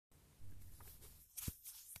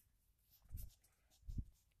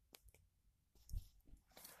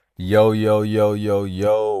Yo, yo, yo, yo,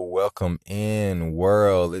 yo. Welcome in,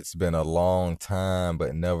 world. It's been a long time,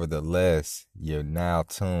 but nevertheless, you're now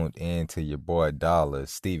tuned in to your boy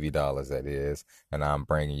Dollars, Stevie Dollars, that is. And I'm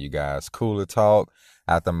bringing you guys cooler talk.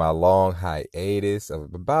 After my long hiatus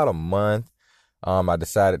of about a month, I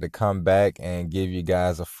decided to come back and give you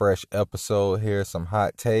guys a fresh episode here, some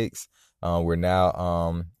hot takes. We're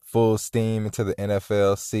now full steam into the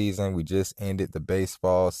NFL season. We just ended the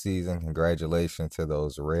baseball season. Congratulations to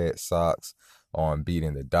those Red Sox on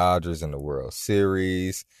beating the Dodgers in the World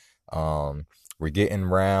Series. We're getting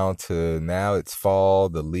round to now it's fall.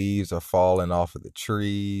 The leaves are falling off of the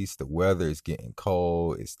trees. The weather is getting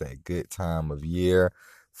cold. It's that good time of year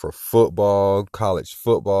for football. College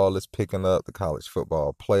football is picking up. The college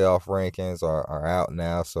football playoff rankings are out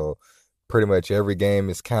now. So pretty much every game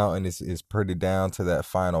is counting. Is pretty down to that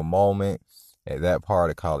final moment at that part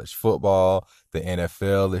of college football. The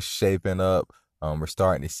NFL is shaping up. We're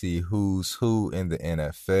starting to see who's who in the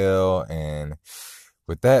NFL. And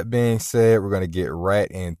with that being said, we're going to get right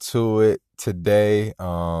into it today.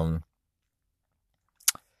 Coming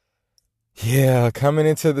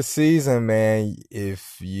into the season, man,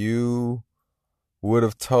 if you would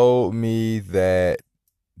have told me that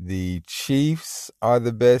the Chiefs are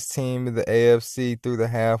the best team in the AFC through the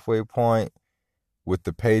halfway point, with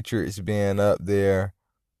the Patriots being up there,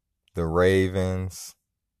 the Ravens,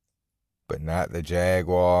 but not the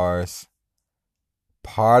Jaguars,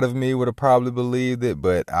 part of me would have probably believed it,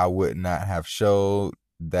 but I would not have showed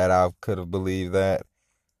that I could have believed that.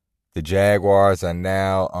 The Jaguars are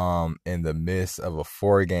now in the midst of a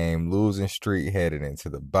 4-game losing streak headed into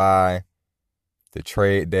the bye. The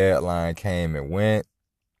trade deadline came and went.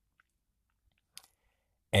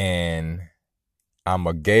 And I'm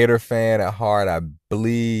a Gator fan at heart. I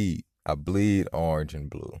bleed orange and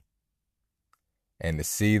blue. And to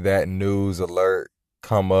see that news alert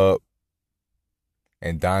come up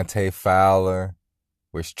and Dante Fowler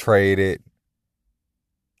was traded,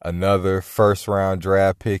 another first-round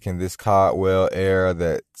draft pick in this Caldwell era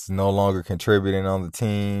that's no longer contributing on the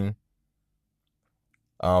team.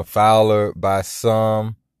 Fowler, by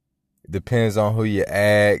some, depends on who you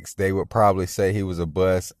ask, they would probably say he was a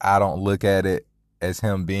bust. I don't look at it as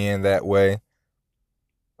him being that way.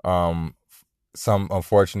 Some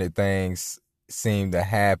unfortunate things seem to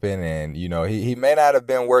happen, and he may not have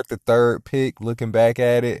been worth the third pick looking back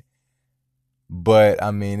at it. But,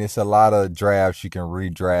 I mean, it's a lot of drafts you can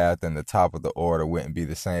redraft, and the top of the order wouldn't be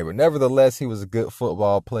the same. But nevertheless, he was a good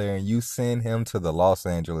football player, and you send him to the Los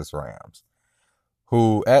Angeles Rams,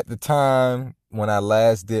 who at the time when I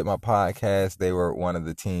last did my podcast, they were one of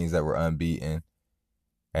the teams that were unbeaten.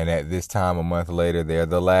 And at this time, a month later, they're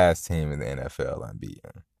the last team in the NFL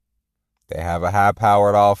unbeaten. They have a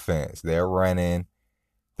high-powered offense. They're running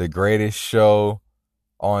the greatest show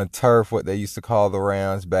on turf, what they used to call the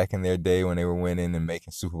Rams back in their day when they were winning and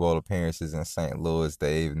making Super Bowl appearances in St. Louis.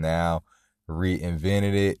 They've now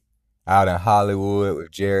reinvented it out in Hollywood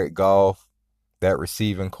with Jared Goff, that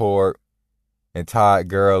receiving corps, and Todd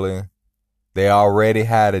Gurley. They already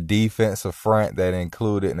had a defensive front that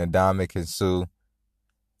included Ndamukong Suh,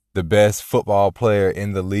 the best football player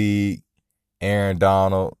in the league, Aaron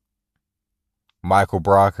Donald, Michael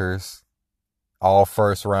Brockers, all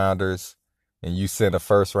first-rounders. And you send a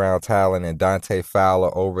first-round talent and Dante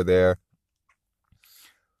Fowler over there.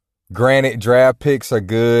 Granted, draft picks are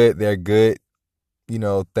good. They're good,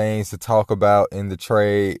 things to talk about in the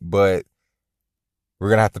trade. But we're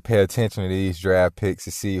going to have to pay attention to these draft picks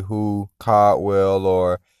to see who Caldwell,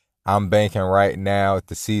 or I'm banking right now, if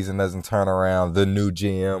the season doesn't turn around, the new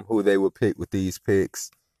GM, who they would pick with these picks.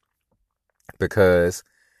 Because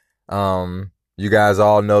you guys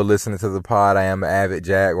all know, listening to the pod, I am an avid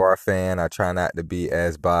Jaguar fan. I try not to be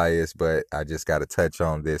as biased, but I just got to touch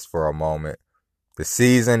on this for a moment. The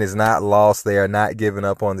season is not lost. They are not giving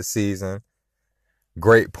up on the season.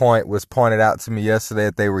 Great point was pointed out to me yesterday.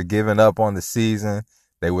 If they were giving up on the season,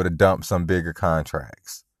 they would have dumped some bigger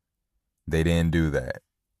contracts. They didn't do that.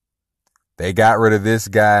 They got rid of this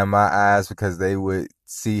guy in my eyes because they would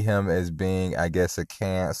see him as being, I guess, a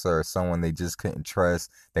cancer or someone they just couldn't trust.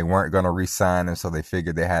 They weren't going to re-sign him, so they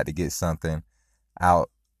figured they had to get something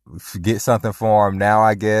for him. Now,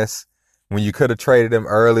 I guess, when you could have traded him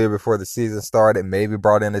earlier before the season started, maybe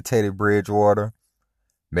brought in a Teddy Bridgewater,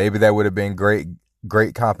 maybe that would have been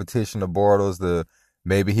great competition to Bortles.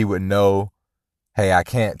 Maybe he would know, hey, I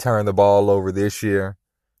can't turn the ball over this year.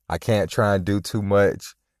 I can't try and do too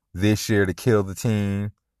much this year to kill the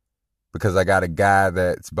team, because I got a guy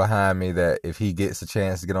that's behind me that if he gets a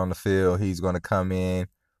chance to get on the field, he's going to come in,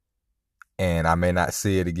 and I may not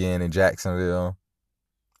see it again in Jacksonville.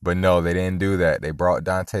 But no, they didn't do that. They brought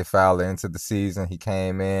Dante Fowler into the season. He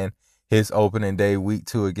came in his opening day, week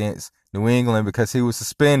 2 against New England because he was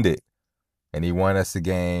suspended. And he won us the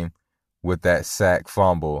game with that sack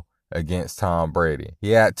fumble against Tom Brady.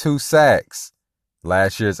 He had 2 sacks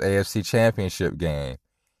last year's AFC Championship game.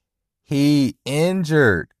 He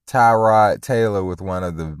injured Tyrod Taylor with one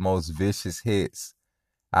of the most vicious hits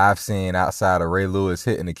I've seen outside of Ray Lewis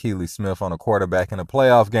hitting Akili Smith on a quarterback in a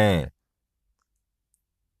playoff game.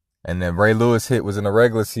 And then Ray Lewis hit was in a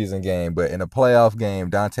regular season game, but in a playoff game,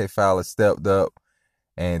 Dante Fowler stepped up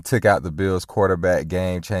and took out the Bills quarterback,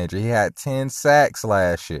 game changer. He had 10 sacks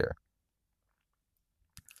last year.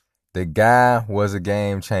 The guy was a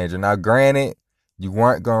game changer. Now, granted, you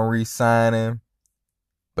weren't going to re-sign him,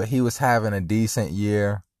 but he was having a decent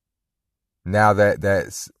year. Now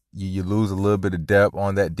that's you lose a little bit of depth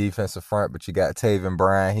on that defensive front, but you got Taven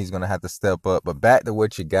Bryan. He's going to have to step up. But back to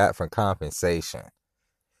what you got from compensation.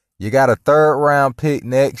 You got a 3rd-round pick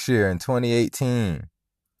next year in 2018.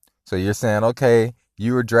 So you're saying, okay,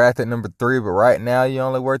 you were drafted number 3, but right now you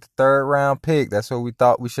only worth the 3rd-round pick. That's what we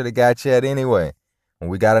thought we should have got you at anyway. And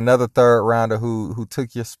we got another 3rd-rounder who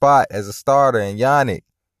took your spot as a starter in Yannick.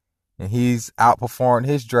 And he's outperformed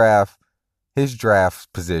his draft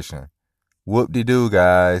position. Whoop-de-doo,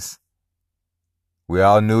 guys. We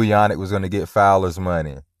all knew Yannick was going to get Fowler's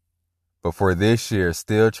money. But for this year,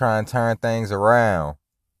 still trying to turn things around,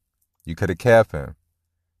 you could have kept him.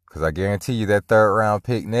 Because I guarantee you that 3rd-round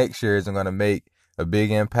pick next year isn't going to make a big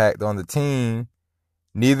impact on the team.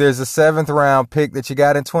 Neither is a 7th-round pick that you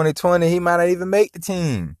got in 2020. He might not even make the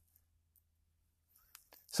team.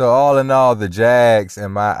 So all in all, the Jags,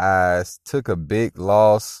 in my eyes, took a big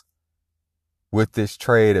loss with this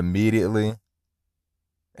trade immediately.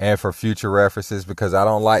 And for future references, because I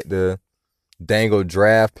don't like to dangle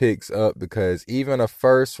draft picks up, because even a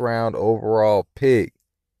 1st-round overall pick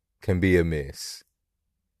can be a miss.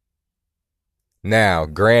 Now,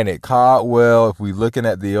 granted, Caldwell, if we're looking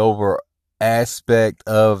at the over aspect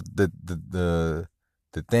of the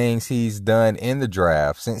things he's done in the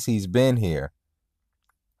draft since he's been here,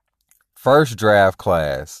 1st draft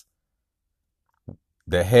class,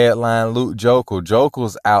 the headline Luke Joeckel.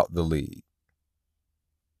 Joeckel's out the league.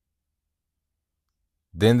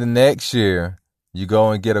 Then the next year, you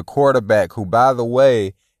go and get a quarterback who, by the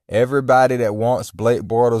way, everybody that wants Blake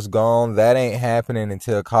Bortles gone, that ain't happening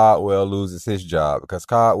until Caldwell loses his job, because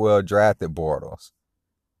Caldwell drafted Bortles.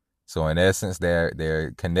 So in essence,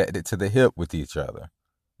 they're connected to the hip with each other,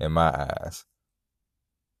 in my eyes.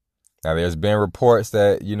 Now, there's been reports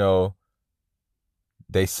that,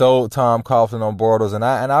 they sold Tom Coughlin on Bortles, and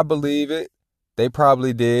I believe it. They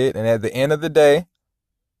probably did. And at the end of the day,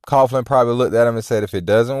 Coughlin probably looked at him and said, if it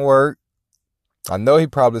doesn't work, I know he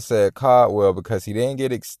probably said Caldwell because he didn't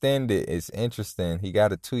get extended. It's interesting. He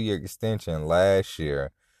got a 2-year extension last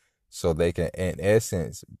year, so they can, in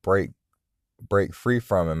essence, break free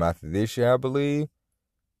from him after this year, I believe.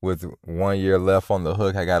 With 1 year left on the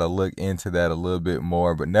hook, I got to look into that a little bit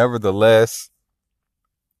more. But nevertheless,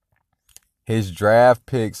 his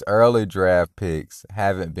early draft picks,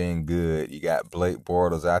 haven't been good. You got Blake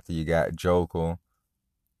Bortles after you got Joeckel.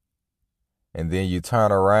 And then you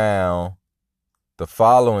turn around the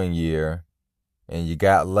following year, and you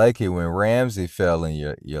got lucky when Ramsey fell in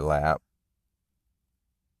your lap.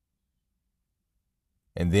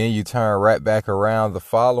 And then you turn right back around the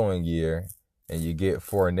following year, and you get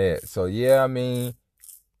Fournette. So, yeah, I mean,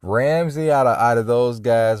 Ramsey, out of those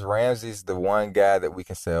guys, Ramsey's the one guy that we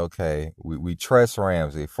can say, okay, we trust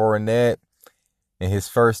Ramsey. Fournette, in his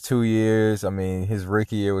first 2 years, I mean, his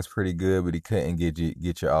rookie year was pretty good, but he couldn't get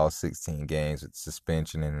you all 16 games with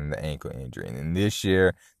suspension and then the ankle injury. And then this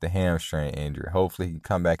year, the hamstring injury. Hopefully, he can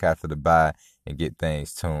come back after the bye and get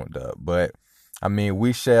things tuned up. But, I mean,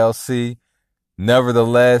 we shall see.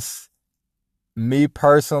 Nevertheless, me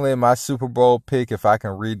personally, my Super Bowl pick, if I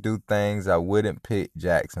can redo things, I wouldn't pick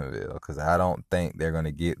Jacksonville because I don't think they're going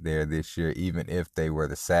to get there this year, even if they were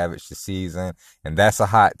to savage the season. And that's a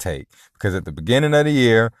hot take because at the beginning of the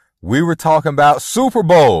year, we were talking about Super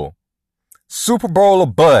Bowl or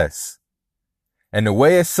bust. And the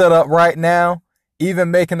way it's set up right now, even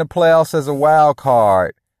making the playoffs as a wild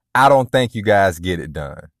card, I don't think you guys get it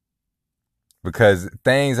done. Because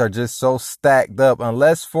things are just so stacked up.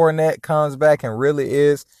 Unless Fournette comes back and really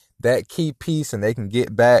is that key piece and they can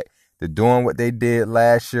get back to doing what they did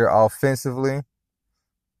last year offensively,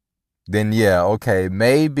 then yeah, okay,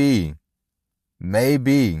 maybe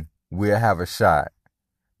we'll have a shot.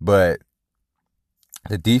 But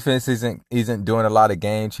the defense isn't doing a lot of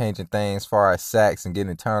game-changing things as far as sacks and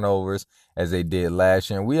getting turnovers as they did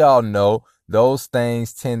last year. And we all know those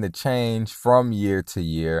things tend to change from year to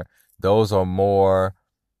year. Those are more,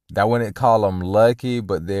 I wouldn't call them lucky,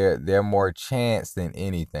 but they're more chance than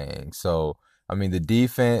anything. So, I mean, the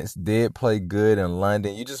defense did play good in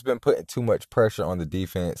London. You just been putting too much pressure on the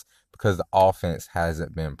defense because the offense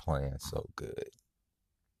hasn't been playing so good.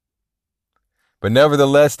 But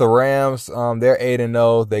nevertheless, the Rams, they're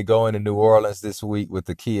 8-0. They go into New Orleans this week with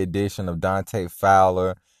the key addition of Dante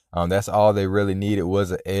Fowler. That's all they really needed was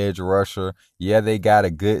an edge rusher. Yeah, they got a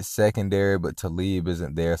good secondary, but Talib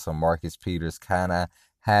isn't there, so Marcus Peters kind of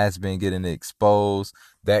has been getting exposed.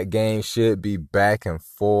 That game should be back and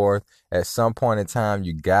forth. At some point in time,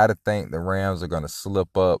 you got to think the Rams are going to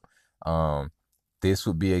slip up. This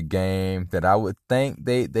would be a game that I would think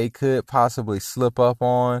they could possibly slip up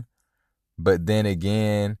on. But then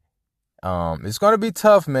again, it's going to be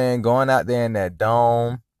tough, man, going out there in that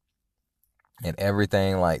dome and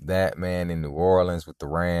everything like that, man, in New Orleans with the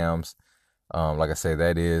Rams. Like I said,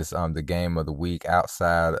 that is the game of the week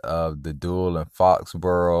outside of the duel in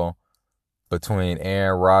Foxborough between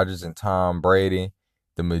Aaron Rodgers and Tom Brady.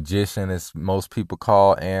 The magician, as most people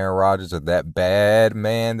call Aaron Rodgers, or that bad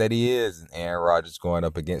man that he is. And Aaron Rodgers going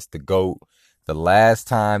up against the GOAT. The last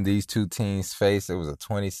time these two teams faced, it was a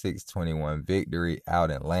 26-21 victory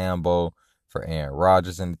out in Lambeau for Aaron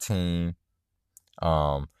Rodgers and the team.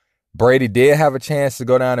 Brady did have a chance to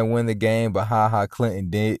go down and win the game, but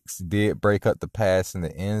Clinton Dix did break up the pass in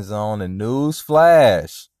the end zone. And news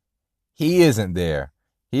flash, he isn't there.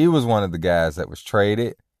 He was one of the guys that was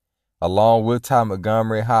traded. Along with Ty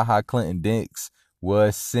Montgomery, Clinton Dix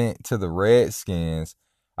was sent to the Redskins,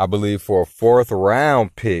 I believe, for a 4th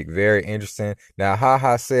round pick. Very interesting. Now,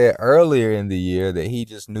 said earlier in the year that he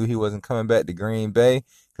just knew he wasn't coming back to Green Bay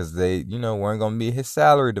because they, weren't going to meet his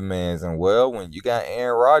salary demands. And, well, when you got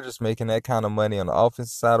Aaron Rodgers making that kind of money on the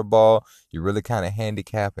offensive side of the ball, you're really kind of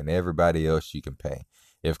handicapping everybody else you can pay.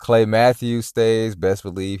 If Clay Matthews stays, best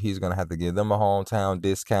believe he's going to have to give them a hometown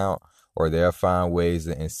discount, or they'll find ways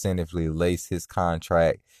to incentively lace his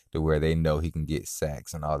contract to where they know he can get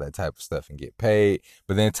sacks and all that type of stuff and get paid.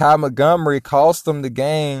 But then Ty Montgomery cost them the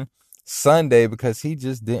game Sunday because he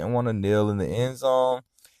just didn't want to kneel in the end zone.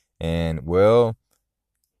 And, well,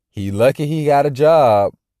 he lucky he got a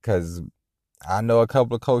job, because I know a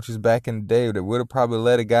couple of coaches back in the day that would have probably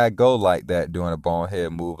let a guy go like that, doing a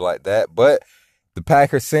bonehead move like that. But the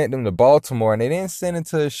Packers sent him to Baltimore, and they didn't send him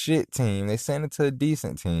to a shit team. They sent him to a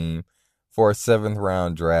decent team for a 7th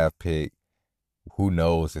round draft pick. Who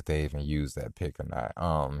knows if they even use that pick or not.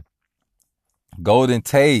 Golden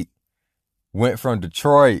Tate went from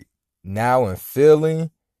Detroit, now in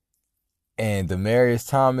Philly. And Demaryius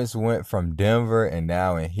Thomas went from Denver and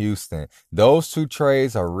now in Houston. Those two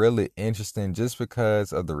trades are really interesting just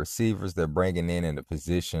because of the receivers they're bringing in the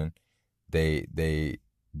position they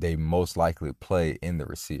most likely play in the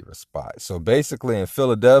receiver spot. So basically in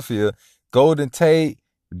Philadelphia, Golden Tate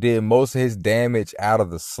did most of his damage out of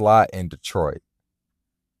the slot in Detroit.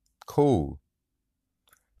 Cool.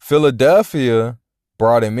 Philadelphia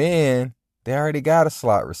brought him in. They already got a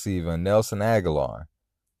slot receiver, Nelson Aguilar.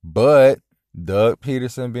 But Doug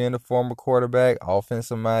Peterson, being the former quarterback,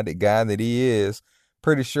 offensive-minded guy that he is,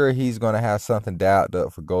 pretty sure he's going to have something dialed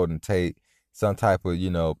up for Golden Tate. Some type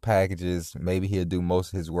of, packages. Maybe he'll do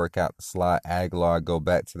most of his work out the slot. Aguilar go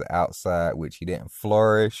back to the outside, which he didn't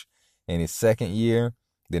flourish in his second year.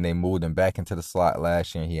 Then they moved him back into the slot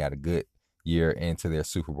last year, and he had a good year into their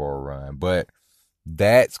Super Bowl run. But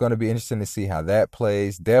that's going to be interesting to see how that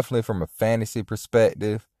plays. Definitely from a fantasy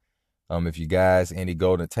perspective. If you guys, any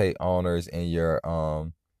Golden Tate owners in your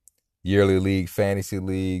yearly league, fantasy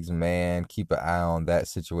leagues, man, keep an eye on that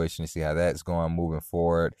situation to see how that's going moving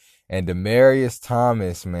forward. And Demaryius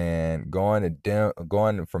Thomas, man,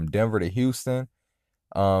 going from Denver to Houston.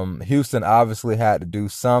 Houston obviously had to do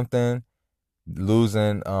something.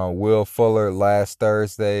 Losing Will Fuller last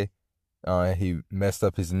Thursday. He messed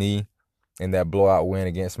up his knee in that blowout win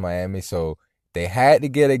against Miami. So they had to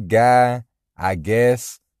get a guy, I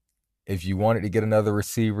guess. If you wanted to get another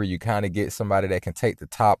receiver, you kind of get somebody that can take the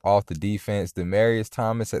top off the defense. Demaryius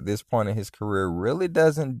Thomas at this point in his career really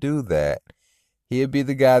doesn't do that. He'd be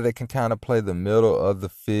the guy that can kind of play the middle of the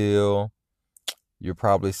field. You'll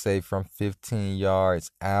probably say from 15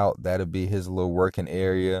 yards out. That'll be his little working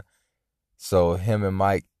area. So him and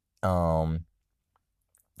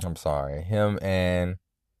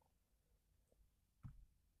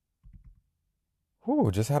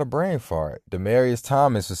just had a brain fart. Demaryius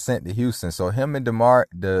Thomas was sent to Houston. So him and D-Hop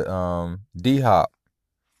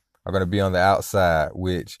are going to be on the outside,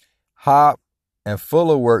 which Hop And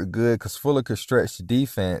Fuller worked good because Fuller could stretch the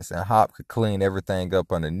defense and Hop could clean everything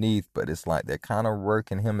up underneath. But it's like they're kind of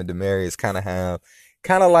working him and Demaryius kind of have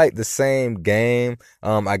kind of like the same game.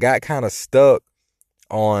 I got kind of stuck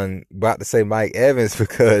on about to say Mike Evans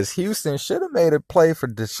because Houston should have made a play for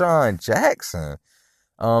Deshaun Jackson.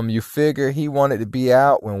 You figure he wanted to be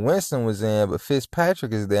out when Winston was in, but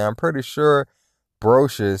Fitzpatrick is there. I'm pretty sure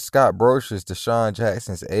Scott Brocious, Deshaun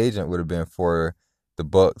Jackson's agent, would have been for the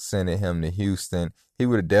Bucs sending him to Houston. He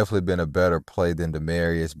would have definitely been a better play than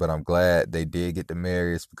Demaryius, but I'm glad they did get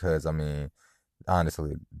Demaryius because, I mean,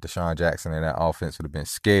 honestly, Deshaun Jackson in that offense would have been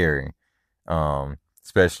scary,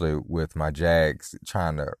 especially with my Jags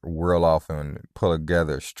trying to whirl off and pull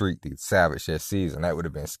together a streak to salvage their season. That would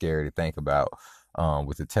have been scary to think about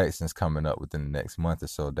with the Texans coming up within the next month or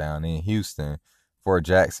so down in Houston for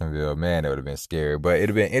Jacksonville. Man, it would have been scary. But it would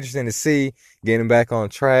have been interesting to see, getting back on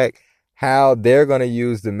track, how they're going to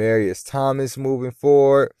use Demaryius Thomas moving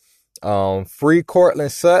forward. Free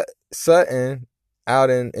Cortland Sutton out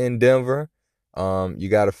in Denver. You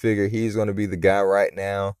got to figure he's going to be the guy right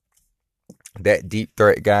now. That deep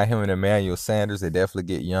threat guy, him and Emmanuel Sanders, they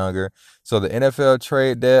definitely get younger. So the NFL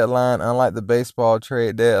trade deadline, unlike the baseball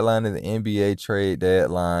trade deadline and the NBA trade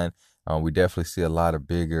deadline, we definitely see a lot of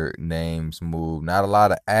bigger names move. Not a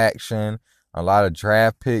lot of action, a lot of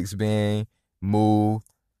draft picks being moved.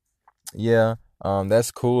 Yeah,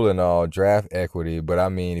 that's cool and all, draft equity. But I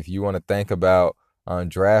mean, if you want to think about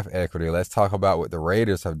draft equity, let's talk about what the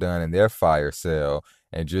Raiders have done in their fire sale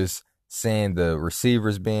and just seeing the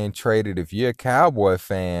receivers being traded. If you're a Cowboy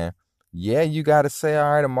fan, yeah, you got to say,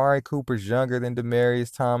 all right, Amari Cooper's younger than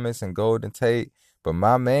Demaryius Thomas and Golden Tate. But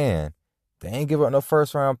my man, they ain't give up no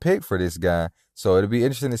first-round pick for this guy. So it'll be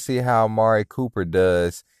interesting to see how Amari Cooper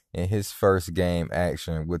does in his first game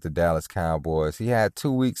action with the Dallas Cowboys. He had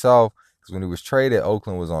 2 weeks off because when he was traded,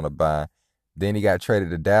 Oakland was on a bye. Then he got traded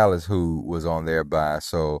to Dallas, who was on their bye.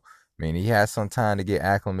 So, I mean, he had some time to get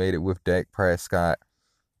acclimated with Dak Prescott.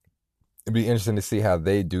 It'd be interesting to see how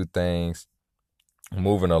they do things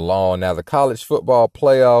moving along. Now, the college football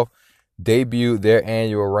playoff debuted their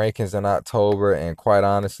annual rankings in October, and quite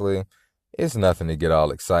honestly, it's nothing to get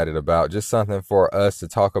all excited about. Just something for us to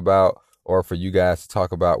talk about or for you guys to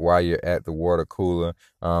talk about while you're at the water cooler.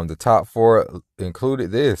 The top four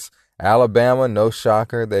included this. Alabama, no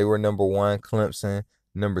shocker. They were number one. Clemson,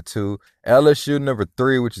 number two. LSU, number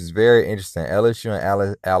three, which is very interesting. LSU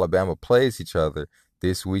and Alabama plays each other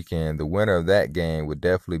this weekend. The winner of that game would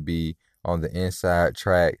definitely be on the inside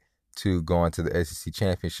track to going to the SEC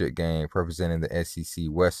championship game, representing the SEC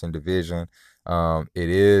Western Division. It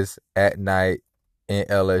is at night in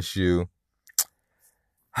LSU.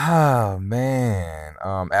 Oh, man.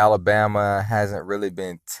 Alabama hasn't really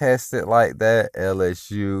been tested like that.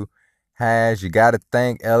 LSU has. You got to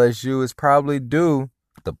think LSU is probably due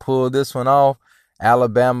to pull this one off.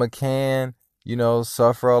 Alabama can,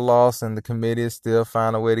 suffer a loss, and the committee still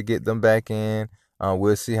find a way to get them back in.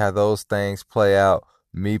 We'll see how those things play out.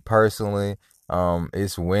 Me personally,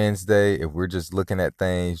 it's Wednesday. If we're just looking at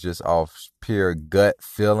things just off pure gut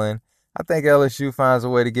feeling, I think LSU finds a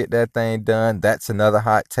way to get that thing done. That's another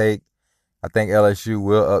hot take. I think LSU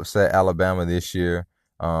will upset Alabama this year,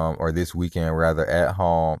 or this weekend rather, at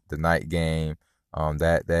home, the night game.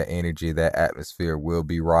 That energy, that atmosphere will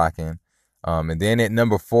be rocking. And then at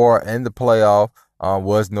number 4 in the playoff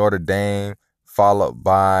was Notre Dame, followed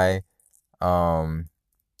by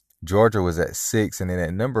Georgia was at 6. And then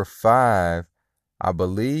at number 5, I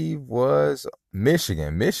believe, was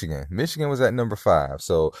Michigan. Michigan was at number 5.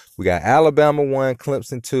 So we got Alabama 1,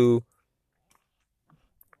 Clemson 2.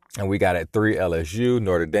 And we got at 3 LSU,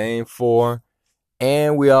 Notre Dame 4.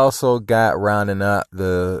 And we also got, rounding up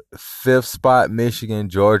the 5th spot, Michigan,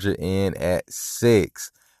 Georgia in at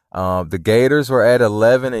 6. The Gators were at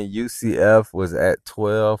 11 and UCF was at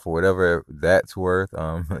 12, for whatever that's worth.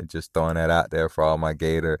 Just throwing that out there for all my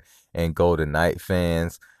Gator and Golden Knight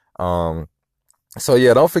fans. So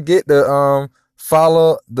yeah, don't forget to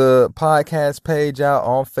follow the podcast page out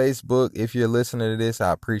on Facebook. If you're listening to this,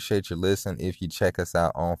 I appreciate your listen. If you check us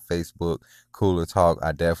out on Facebook, Cooler Talk,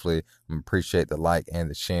 I definitely appreciate the like and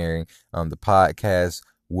the sharing. The podcast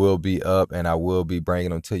will be up, and I will be bringing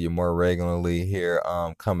them to you more regularly here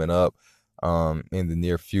coming up in the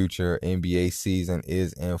near future. NBA season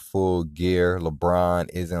is in full gear. LeBron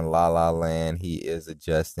is in La La Land. He is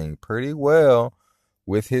adjusting pretty well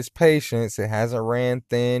with his patience. It hasn't ran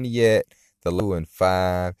thin yet. The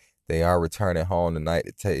 2-5. They are returning home tonight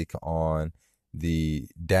to take on the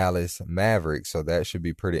Dallas Mavericks, so that should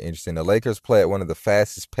be pretty interesting. The Lakers play at one of the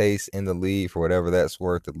fastest pace in the league, for whatever that's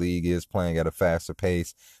worth. The league is playing at a faster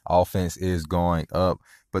pace. Offense is going up.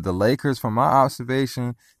 But the Lakers, from my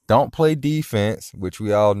observation, don't play defense, which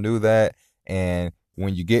we all knew that. And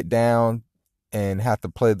when you get down and have to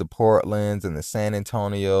play the Portlands and the San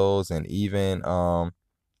Antonios and even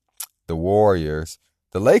the Warriors,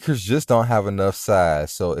 the Lakers just don't have enough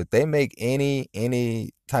size. So if they make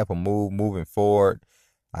any type of move moving forward,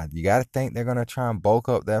 you got to think they're gonna try and bulk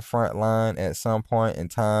up that front line at some point in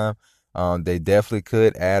time. They definitely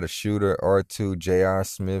could add a shooter or two. J.R.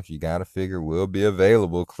 Smith, you got to figure, will be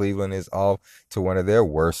available. Cleveland is off to one of their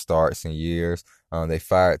worst starts in years. They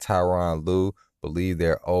fired Tyronn Lue. Believe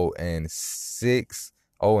they're 0-6.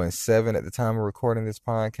 0-7 at the time of recording this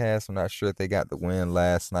podcast. I'm not sure if they got the win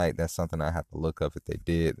last night. That's something I have to look up. If they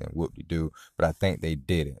did, then whoop-de-doo. But I think they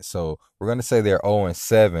didn't. So we're going to say they're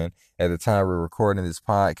 0-7 at the time we're recording this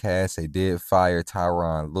podcast. They did fire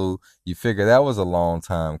Tyronn Lue. You figure that was a long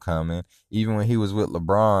time coming. Even when he was with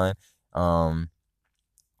LeBron,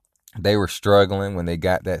 they were struggling when they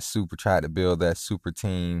got tried to build that super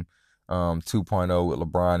team 2.0 with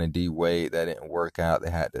LeBron and D Wade. That didn't work out. They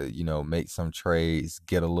had to, make some trades,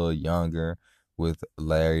 get a little younger with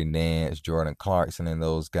Larry Nance, Jordan Clarkson, and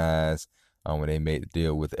those guys when they made the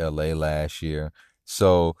deal with LA last year.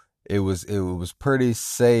 So it was pretty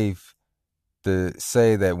safe to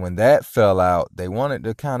say that when that fell out, they wanted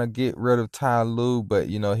to kind of get rid of Ty Lue, but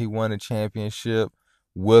he won a championship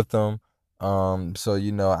with them. So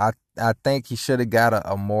I think he should have got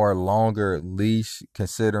a more longer leash,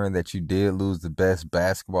 considering that you did lose the best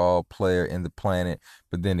basketball player in the planet.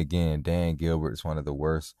 But then again, Dan Gilbert is one of the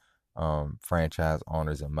worst franchise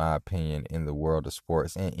owners, in my opinion, in the world of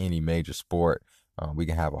sports, in any major sport. We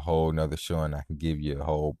can have a whole nother show, and I can give you a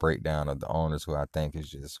whole breakdown of the owners who I think is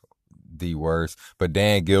just the worst. But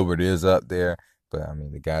Dan Gilbert is up there. But I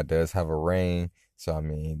mean, the guy does have a ring. So, I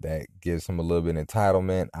mean, that gives him a little bit of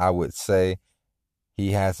entitlement. I would say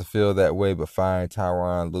he has to feel that way, but firing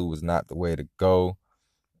Tyronn Lue was not the way to go.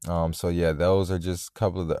 So, yeah, those are just a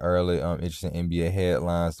couple of the early interesting NBA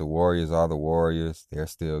headlines. The Warriors are the Warriors. They're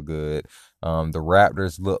still good. The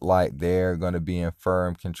Raptors look like they're going to be in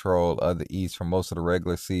firm control of the East for most of the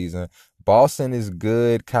regular season. Boston is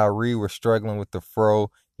good. Kyrie was struggling with the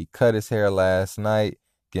fro. He cut his hair last night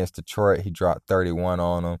against Detroit. He dropped 31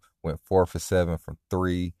 on them. Went 4 for 7 from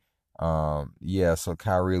 3. So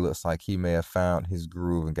Kyrie looks like he may have found his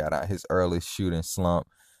groove and got out his early shooting slump.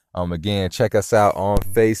 Again, check us out on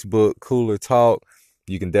Facebook, Cooler Talk.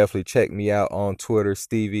 You can definitely check me out on Twitter,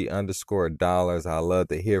 Stevie_Dollars. I love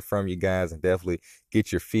to hear from you guys and definitely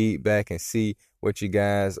get your feedback and see what you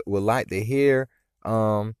guys would like to hear.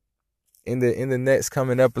 In the next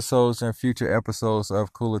coming episodes and future episodes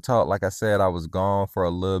of Cooler Talk. Like I said, I was gone for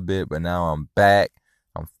a little bit, but now I'm back.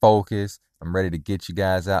 I'm focused. I'm ready to get you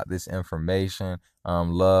guys out this information.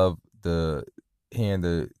 Love hearing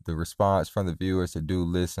the response from the viewers that do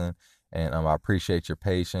listen, and I appreciate your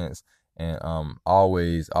patience. And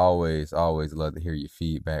always love to hear your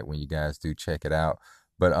feedback when you guys do check it out.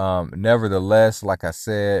 But nevertheless, like I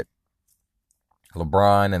said,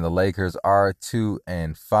 LeBron and the Lakers are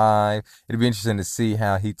 2-5. It'll be interesting to see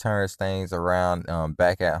how he turns things around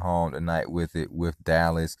back at home tonight with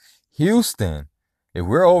Dallas. Houston, if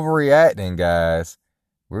we're overreacting, guys,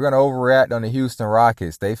 we're going to overreact on the Houston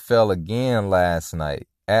Rockets. They fell again last night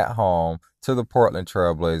at home to the Portland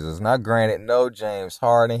Trailblazers. Now, granted, no James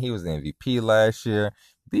Harden. He was the MVP last year.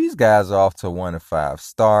 These guys are off to a 1-5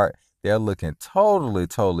 start. They're looking totally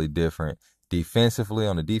different defensively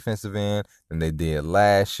on the defensive end than they did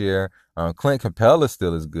last year. Clint Capella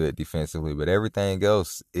still is good defensively, but everything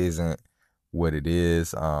else isn't what it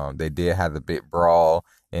is. They did have the big brawl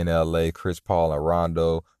in LA, Chris Paul and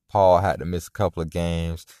Rondo. Paul had to miss a couple of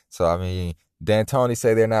games. So, I mean, D'Antoni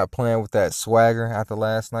say they're not playing with that swagger after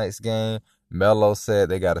last night's game. Melo said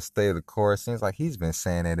they got to stay the course. Seems like he's been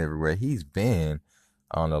saying that everywhere he's been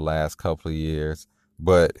on the last couple of years.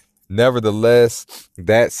 But nevertheless,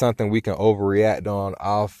 that's something we can overreact on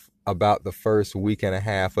off about the first week and a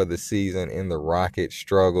half of the season in the Rocket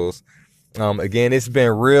struggles. Again, it's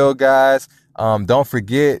been real, guys. Don't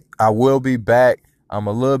forget, I will be back a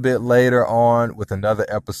little bit later on with another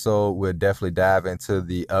episode. We'll definitely dive into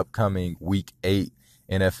the upcoming Week 8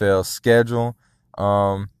 NFL schedule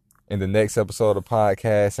in the next episode of the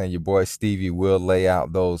podcast, and your boy Stevie will lay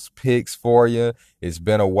out those picks for you. It's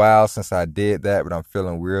been a while since I did that, but I'm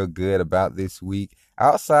feeling real good about this week.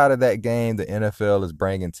 Outside of that game, the NFL is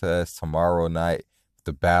bringing to us tomorrow night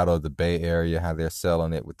the Battle of the Bay Area, how they're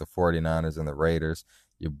selling it with the 49ers and the Raiders.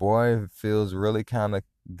 Your boy feels really kind of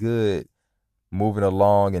good moving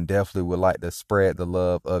along, and definitely would like to spread the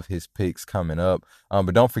love of his picks coming up.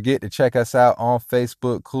 But don't forget to check us out on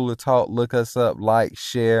Facebook, Cooler Talk. Look us up, like,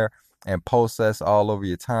 share, and post us all over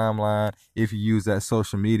your timeline. If you use that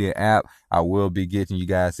social media app, I will be getting you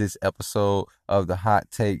guys this episode of the Hot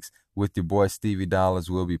Takes with your boy Stevie Dollars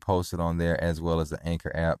will be posted on there, as well as the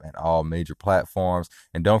Anchor app and all major platforms.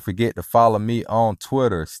 And don't forget to follow me on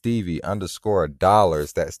Twitter,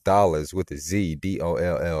 Stevie_Dollars. That's dollars with a Z,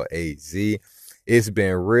 DOLLAZ. It's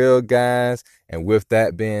been real, guys. And with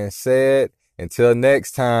that being said, until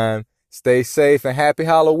next time, stay safe and happy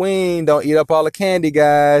Halloween. Don't eat up all the candy,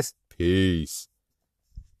 guys. Peace.